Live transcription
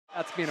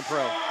That's being a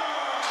pro.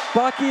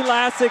 Bucky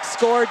Lassik's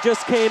score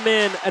just came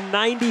in, a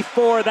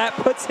 94. That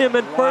puts him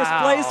in first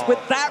place with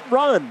that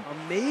run.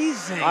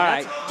 Amazing. All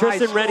right,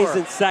 Tristan Rennie's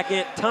in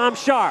second. Tom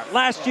Schaar,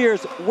 last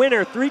year's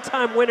winner,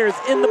 3-time winner, is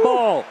in the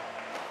ball.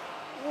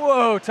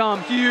 Whoa,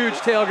 Tom, huge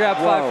tail grab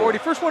 540.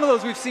 First one of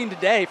those we've seen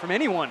today from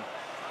anyone.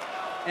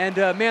 And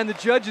man, the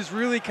judges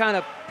really kind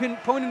of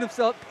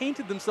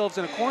painted themselves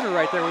in a corner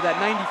right there with that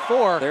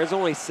 94. There's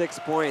only 6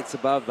 points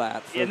above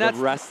that for the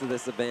rest of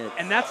this event.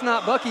 And that's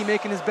not Bucky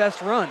making his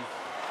best run.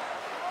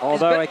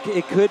 Although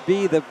it could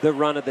be the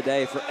run of the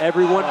day for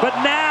everyone.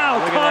 But now,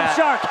 Tom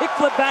Schaar,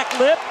 kickflip back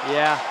lip.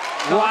 Yeah.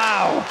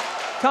 Wow.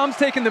 Tom's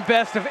taking the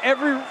best of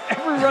every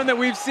run that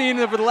we've seen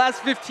over the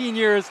last 15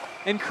 years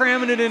and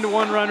cramming it into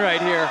one run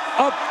right here.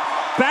 Oh,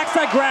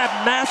 backside grab,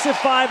 massive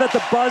 5 at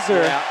the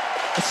buzzer. Yeah.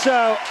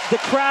 So the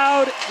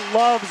crowd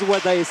loves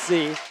what they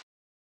see.